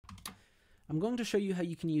I'm going to show you how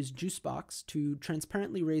you can use Juicebox to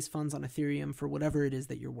transparently raise funds on Ethereum for whatever it is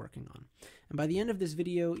that you're working on. And by the end of this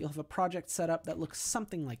video, you'll have a project set up that looks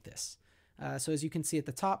something like this. So as you can see at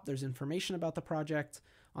the top, there's information about the project.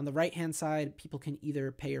 On the right-hand side, people can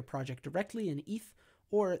either pay your project directly in ETH,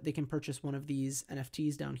 or they can purchase one of these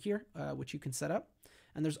NFTs down here, which you can set up.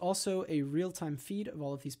 And there's also a real-time feed of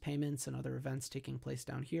all of these payments and other events taking place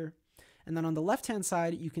down here. And then on the left-hand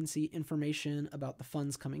side, you can see information about the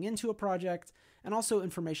funds coming into a project and also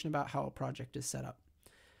information about how a project is set up.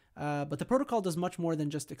 But the protocol does much more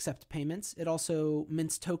than just accept payments. It also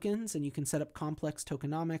mints tokens, and you can set up complex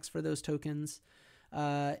tokenomics for those tokens.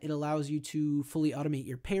 It allows you to fully automate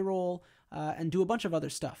your payroll and do a bunch of other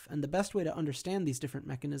stuff. And the best way to understand these different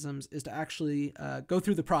mechanisms is to actually go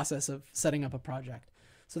through the process of setting up a project.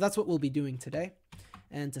 So that's what we'll be doing today.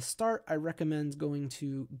 And to start, I recommend going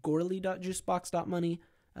to gorley.juicebox.money,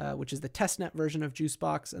 which is the testnet version of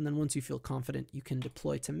Juicebox. And then once you feel confident, you can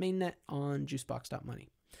deploy to mainnet on juicebox.money.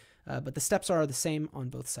 But the steps are the same on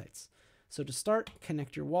both sites. So to start,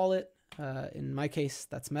 connect your wallet. In my case,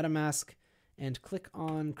 that's MetaMask, and click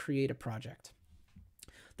on Create a Project.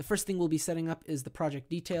 The first thing we'll be setting up is the project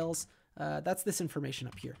details. That's this information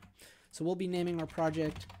up here. So we'll be naming our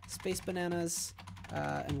project Space Bananas,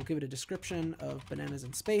 and we'll give it a description of bananas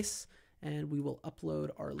in space, and we will upload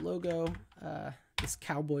our logo. This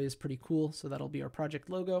cowboy is pretty cool, so that'll be our project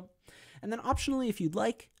logo. And then optionally, if you'd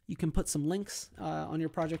like, you can put some links on your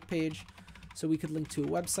project page. So we could link to a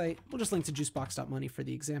website. We'll just link to juicebox.money for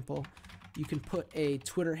the example. You can put a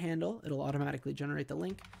Twitter handle. It'll automatically generate the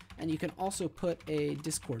link. And you can also put a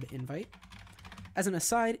Discord invite. As an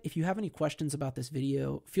aside, if you have any questions about this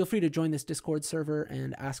video, feel free to join this Discord server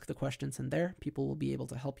and ask the questions in there. People will be able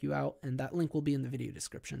to help you out, and that link will be in the video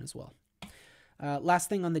description as well. Last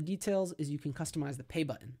thing on the details is you can customize the pay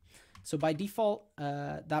button. So by default,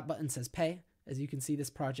 that button says pay. As you can see, this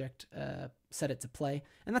project set it to play,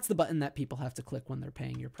 and that's the button that people have to click when they're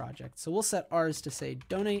paying your project. So we'll set ours to say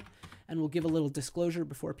donate, and we'll give a little disclosure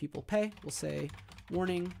before people pay. We'll say,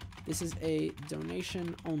 warning, this is a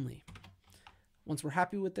donation only. Once we're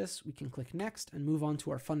happy with this, we can click next and move on to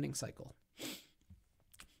our funding cycle.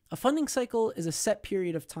 A funding cycle is a set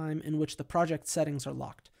period of time in which the project settings are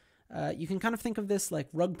locked. You can kind of think of this like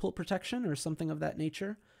rug pull protection or something of that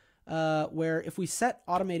nature, where if we set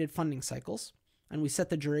automated funding cycles and we set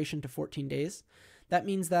the duration to 14 days, that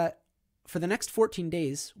means that for the next 14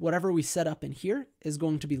 days, whatever we set up in here is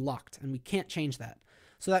going to be locked, and we can't change that.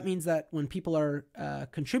 So that means that when people are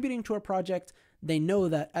contributing to a project, they know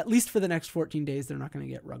that at least for the next 14 days, they're not going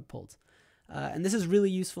to get rug pulled. And this is really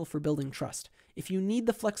useful for building trust. If you need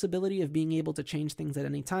the flexibility of being able to change things at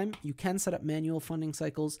any time, you can set up manual funding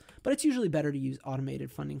cycles, but it's usually better to use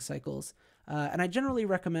automated funding cycles. And I generally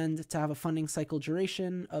recommend to have a funding cycle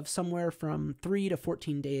duration of somewhere from 3 to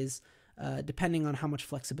 14 days, depending on how much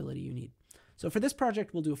flexibility you need. So for this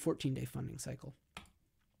project, we'll do a 14-day funding cycle.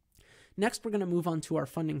 Next, we're going to move on to our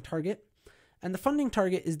funding target. And the funding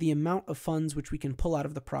target is the amount of funds which we can pull out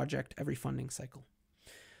of the project every funding cycle.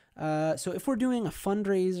 So if we're doing a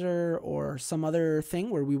fundraiser or some other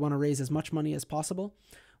thing where we want to raise as much money as possible,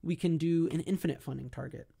 we can do an infinite funding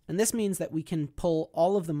target. And this means that we can pull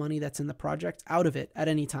all of the money that's in the project out of it at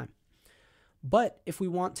any time. But if we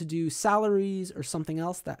want to do salaries or something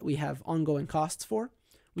else that we have ongoing costs for,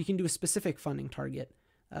 we can do a specific funding target.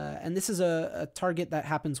 And this is a target that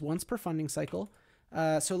happens once per funding cycle.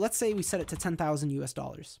 So let's say we set it to 10,000 US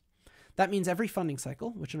dollars. That means every funding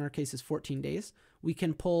cycle, which in our case is 14 days, we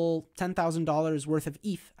can pull $10,000 worth of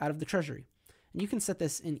ETH out of the treasury. And you can set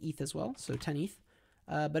this in ETH as well, so 10 ETH.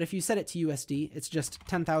 But if you set it to USD, it's just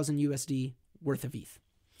 10,000 USD worth of ETH.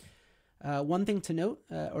 One thing to note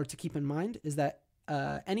or to keep in mind is that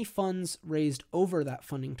any funds raised over that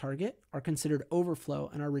funding target are considered overflow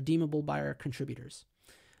and are redeemable by our contributors.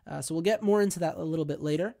 So we'll get more into that a little bit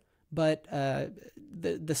later. But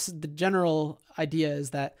the general idea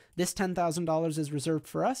is that this $10,000 is reserved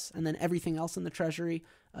for us, and then everything else in the treasury,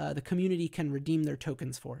 the community can redeem their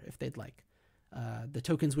tokens for if they'd like, the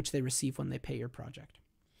tokens which they receive when they pay your project.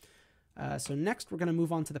 So next, we're going to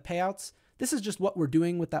move on to the payouts. This is just what we're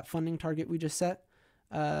doing with that funding target we just set.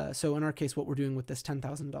 So in our case, what we're doing with this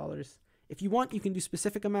 $10,000. If you want, you can do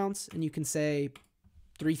specific amounts, and you can say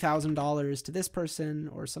 $3,000 to this person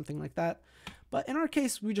or something like that. But in our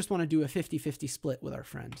case, we just want to do a 50-50 split with our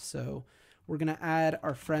friend. So we're going to add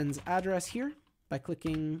our friend's address here by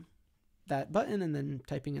clicking that button and then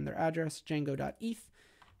typing in their address, django.eth.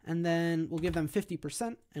 And then we'll give them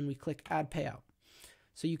 50% and we click add payout.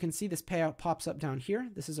 So you can see this payout pops up down here.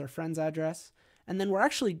 This is our friend's address. And then we're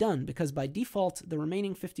actually done because by default, the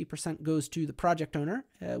remaining 50% goes to the project owner,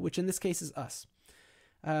 which in this case is us.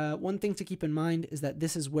 One thing to keep in mind is that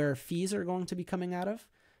this is where fees are going to be coming out of.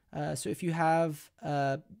 So if you have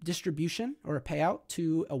a distribution or a payout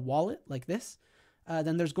to a wallet like this,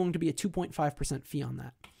 then there's going to be a 2.5% fee on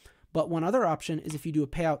that. But one other option is if you do a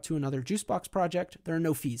payout to another Juicebox project, there are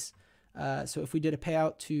no fees. So if we did a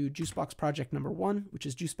payout to Juicebox project number 1, which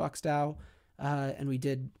is Juicebox DAO, and we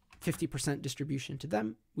did 50% distribution to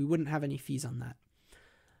them, we wouldn't have any fees on that.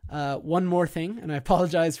 One more thing, and I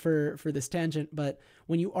apologize for this tangent, but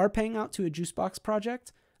when you are paying out to a Juicebox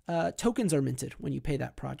project, tokens are minted when you pay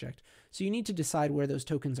that project. So you need to decide where those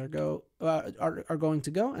tokens are going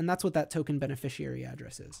to go, and that's what that token beneficiary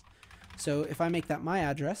address is. So if I make that my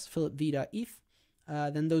address, philipv.eth,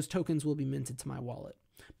 then those tokens will be minted to my wallet.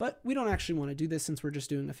 But we don't actually want to do this since we're just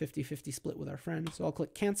doing a 50-50 split with our friend. So I'll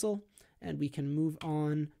click cancel, and we can move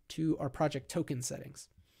on to our project token settings.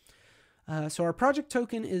 So our project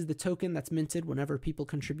token is the token that's minted whenever people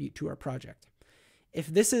contribute to our project. If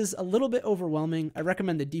this is a little bit overwhelming, I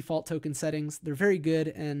recommend the default token settings. They're very good,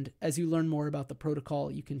 and as you learn more about the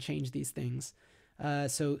protocol, you can change these things.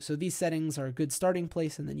 So these settings are a good starting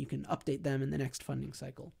place, and then you can update them in the next funding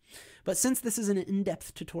cycle. But since this is an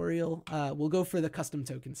in-depth tutorial, we'll go for the custom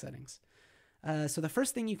token settings. So the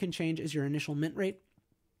first thing you can change is your initial mint rate.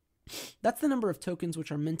 That's the number of tokens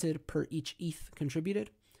which are minted per each ETH contributed.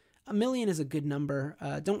 1 million is a good number.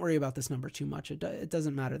 Don't worry about this number too much. It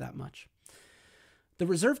doesn't matter that much. The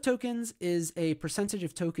reserve tokens is a percentage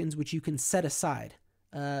of tokens which you can set aside.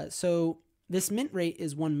 So this mint rate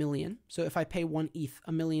is 1 million. So if I pay 1 ETH,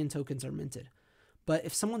 1 million tokens are minted. But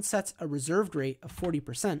if someone sets a reserved rate of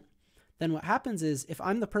 40%, then what happens is if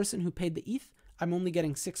I'm the person who paid the ETH, I'm only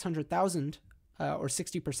getting 600,000 or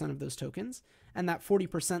 60% of those tokens. And that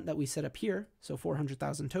 40% that we set up here, so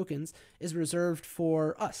 400,000 tokens, is reserved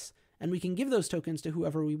for us. And we can give those tokens to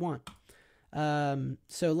whoever we want.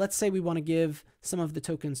 So let's say we want to give some of the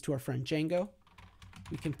tokens to our friend Django.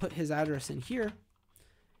 We can put his address in here,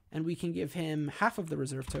 and we can give him half of the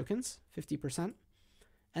reserve tokens, 50%.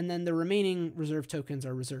 And then the remaining reserve tokens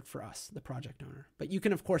are reserved for us, the project owner. But you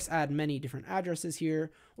can, of course, add many different addresses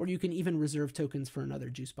here, or you can even reserve tokens for another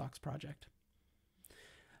Juicebox project.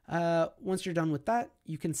 Once you're done with that,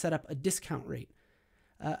 you can set up a discount rate.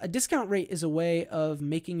 A discount rate is a way of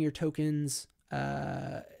making your tokens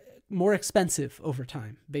more expensive over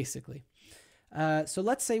time, basically. So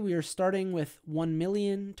let's say we are starting with 1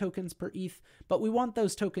 million tokens per ETH, but we want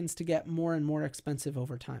those tokens to get more and more expensive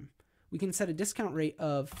over time. We can set a discount rate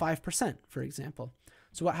of 5%, for example.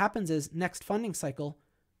 So what happens is next funding cycle,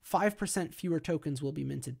 5% fewer tokens will be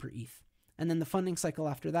minted per ETH. And then the funding cycle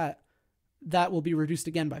after that, that will be reduced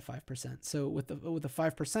again by 5%. So with the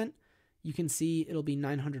 5%, you can see it'll be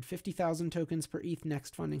 950,000 tokens per ETH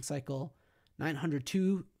next funding cycle,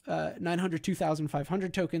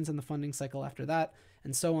 902,500 tokens in the funding cycle after that,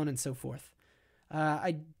 and so on and so forth.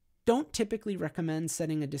 I don't typically recommend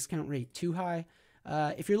setting a discount rate too high.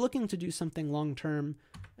 If you're looking to do something long-term,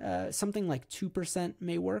 something like 2%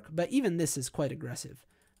 may work, but even this is quite aggressive.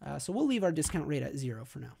 So we'll leave our discount rate at 0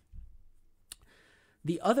 for now.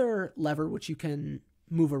 The other lever which you can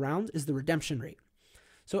move around is the redemption rate.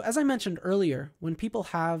 So as I mentioned earlier, when people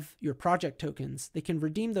have your project tokens, they can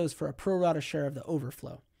redeem those for a pro rata share of the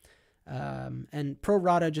overflow. And pro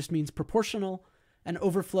rata just means proportional, and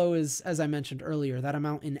overflow is, as I mentioned earlier, that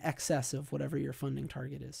amount in excess of whatever your funding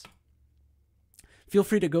target is. Feel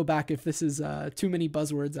free to go back if this is too many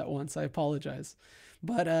buzzwords at once. I apologize.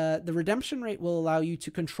 But the redemption rate will allow you to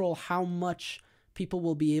control how much people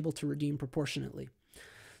will be able to redeem proportionately.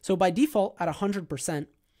 So by default, at 100%,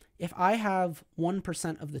 if I have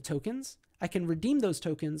 1% of the tokens, I can redeem those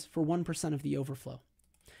tokens for 1% of the overflow.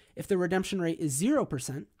 If the redemption rate is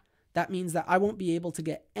 0%, that means that I won't be able to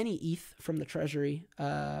get any ETH from the treasury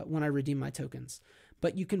when I redeem my tokens.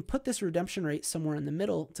 But you can put this redemption rate somewhere in the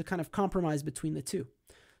middle to kind of compromise between the two.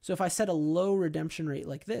 So if I set a low redemption rate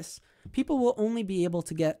like this, people will only be able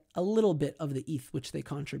to get a little bit of the ETH which they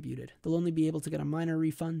contributed. They'll only be able to get a minor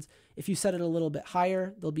refund. If you set it a little bit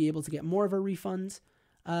higher, they'll be able to get more of a refund.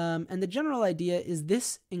 And the general idea is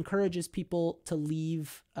this encourages people to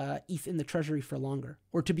leave ETH in the treasury for longer,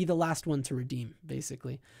 or to be the last one to redeem,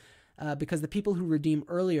 basically. Because the people who redeem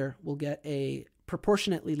earlier will get a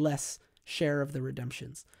proportionately less share of the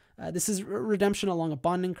redemptions. This is redemption along a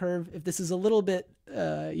bonding curve. If this is a little bit,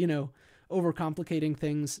 overcomplicating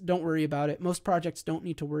things, don't worry about it. Most projects don't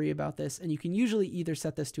need to worry about this, and you can usually either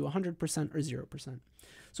set this to 100% or 0%.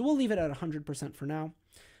 So we'll leave it at 100% for now.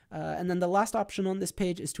 And then the last option on this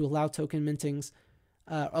page is to allow token mintings.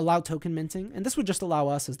 allow token minting. And this would just allow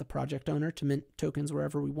us as the project owner to mint tokens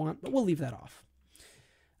wherever we want, but we'll leave that off.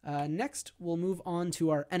 Next, we'll move on to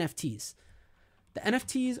our NFTs. The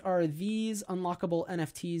NFTs are these unlockable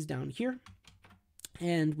NFTs down here,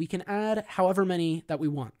 and we can add however many that we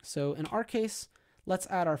want. So in our case, let's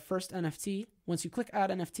add our first NFT. Once you click Add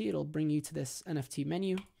NFT, it'll bring you to this NFT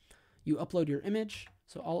menu. You upload your image.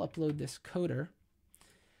 So I'll upload this coder.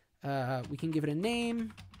 We can give it a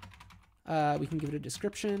name. We can give it a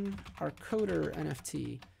description. Our coder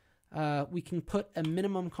NFT. We can put a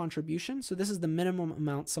minimum contribution. So this is the minimum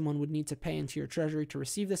amount someone would need to pay into your treasury to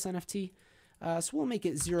receive this NFT. So we'll make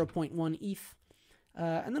it 0.1 ETH.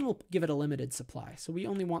 And then we'll give it a limited supply. So we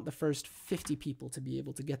only want the first 50 people to be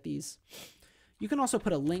able to get these. You can also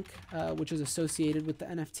put a link, which is associated with the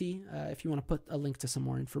NFT. If you want to put a link to some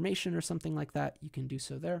more information or something like that, you can do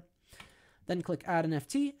so there. Then click Add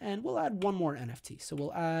NFT, and we'll add one more NFT. So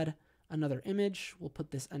we'll add another image. We'll put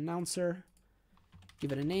this announcer,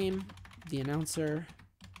 give it a name, the announcer.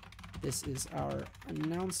 This is our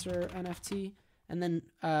announcer NFT. And then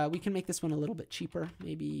we can make this one a little bit cheaper,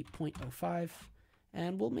 maybe 0.05.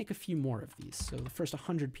 And we'll make a few more of these. So the first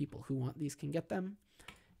 100 people who want these can get them.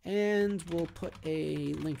 And we'll put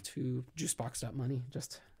a link to juicebox.money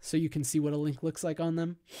just so you can see what a link looks like on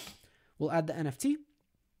them. We'll add the NFT.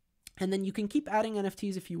 And then you can keep adding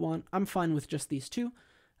NFTs if you want. I'm fine with just these two.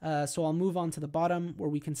 So I'll move on to the bottom where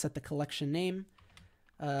we can set the collection name.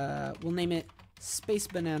 We'll name it Space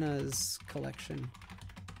Bananas Collection.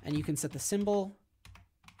 And you can set the symbol.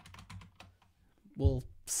 We'll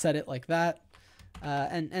set it like that.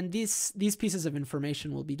 And these pieces of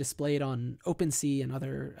information will be displayed on OpenSea and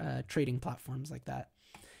other trading platforms like that.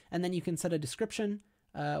 And then you can set a description.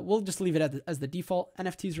 We'll just leave it as the default.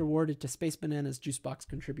 NFTs rewarded to Space Bananas Juicebox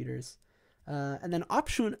contributors. And then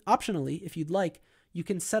optionally, if you'd like, you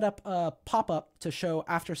can set up a pop-up to show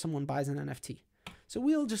after someone buys an NFT. So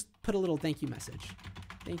we'll just put a little thank you message.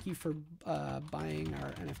 Thank you for buying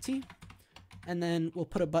our NFT. And then we'll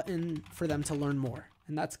put a button for them to learn more.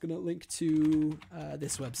 And that's going to link to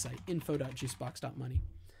this website, info.juicebox.money.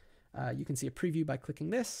 You can see a preview by clicking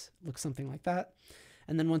this. It looks something like that.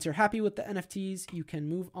 And then once you're happy with the NFTs, you can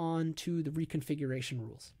move on to the reconfiguration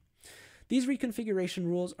rules. These reconfiguration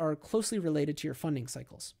rules are closely related to your funding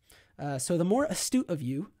cycles. So the more astute of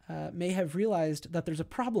you may have realized that there's a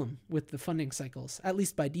problem with the funding cycles, at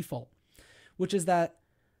least by default, which is that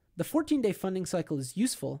the 14-day funding cycle is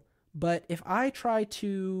useful, but if I try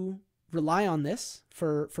to rely on this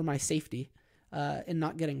for my safety and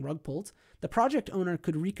not getting rug pulled, the project owner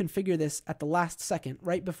could reconfigure this at the last second,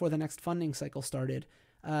 right before the next funding cycle started,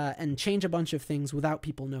 and change a bunch of things without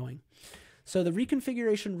people knowing. So the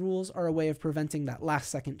reconfiguration rules are a way of preventing that last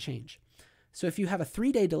second change. So if you have a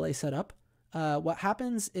 3-day delay set up, what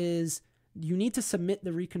happens is you need to submit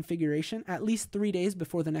the reconfiguration at least 3 days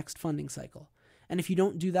before the next funding cycle. And if you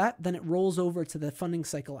don't do that, then it rolls over to the funding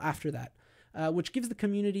cycle after that, which gives the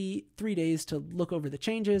community 3 days to look over the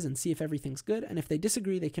changes and see if everything's good. And if they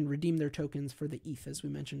disagree, they can redeem their tokens for the ETH, as we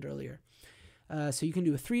mentioned earlier. So you can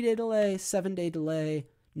do a 3-day delay, 7-day delay,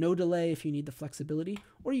 no delay if you need the flexibility,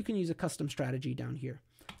 or you can use a custom strategy down here.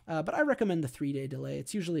 But I recommend the 3-day delay.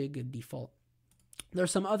 It's usually a good default. There are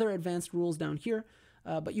some other advanced rules down here,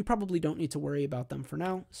 but you probably don't need to worry about them for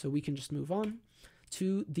now. So we can just move on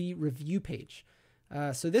to the review page.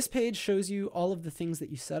 So this page shows you all of the things that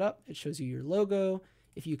you set up. It shows you your logo.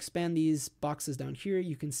 If you expand these boxes down here,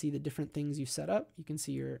 you can see the different things you set up. You can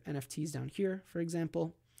see your NFTs down here, for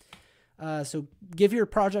example. So give your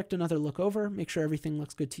project another look over, make sure everything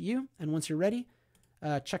looks good to you. And once you're ready,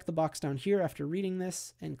 check the box down here after reading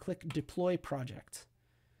this and click Deploy Project.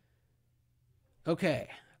 Okay,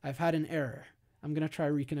 I've had an error. I'm going to try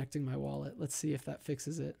reconnecting my wallet. Let's see if that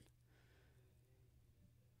fixes it.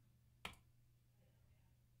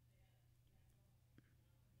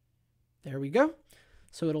 There we go.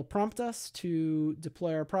 So it'll prompt us to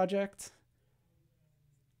deploy our project.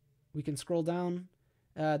 We can scroll down.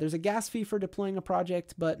 There's a gas fee for deploying a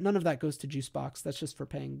project, but none of that goes to Juicebox. That's just for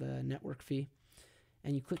paying the network fee.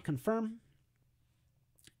 And you click confirm,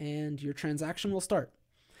 and your transaction will start.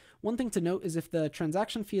 One thing to note is if the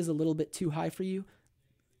transaction fee is a little bit too high for you,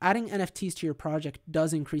 adding NFTs to your project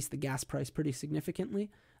does increase the gas price pretty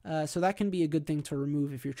significantly. So that can be a good thing to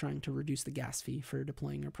remove if you're trying to reduce the gas fee for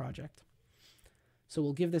deploying your project. So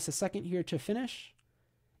we'll give this a second here to finish.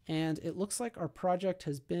 And it looks like our project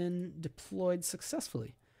has been deployed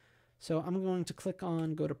successfully. So I'm going to click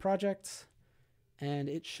on Go to Projects, and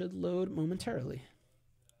it should load momentarily.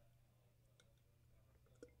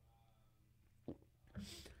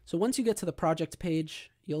 So once you get to the project page,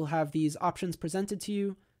 you'll have these options presented to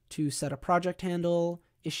you. to set a project handle,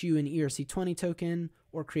 issue an ERC20 token,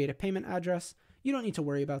 or create a payment address. You don't need to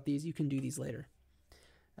worry about these. You can do these later.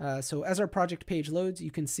 So as our project page loads,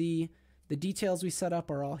 you can see the details we set up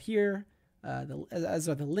are all here, as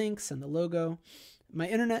are the links and the logo. My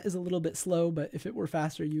internet is a little bit slow, but if it were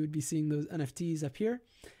faster, you would be seeing those NFTs up here.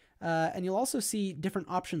 And you'll also see different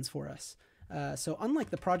options for us. So unlike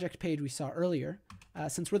the project page we saw earlier,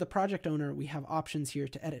 since we're the project owner, we have options here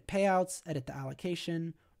to edit payouts, edit the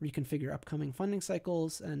allocation, reconfigure upcoming funding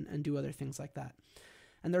cycles, and do other things like that.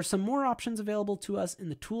 And there's some more options available to us in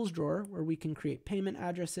the tools drawer where we can create payment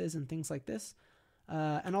addresses and things like this,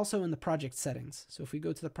 and also in the project settings. So if we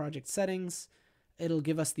go to the project settings, it'll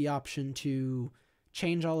give us the option to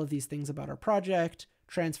change all of these things about our project,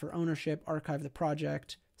 transfer ownership, archive the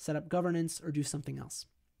project, set up governance, or do something else.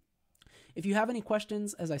 If you have any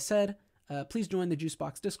questions, as I said, please join the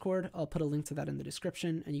Juicebox Discord. I'll put a link to that in the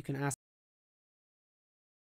description, and you can ask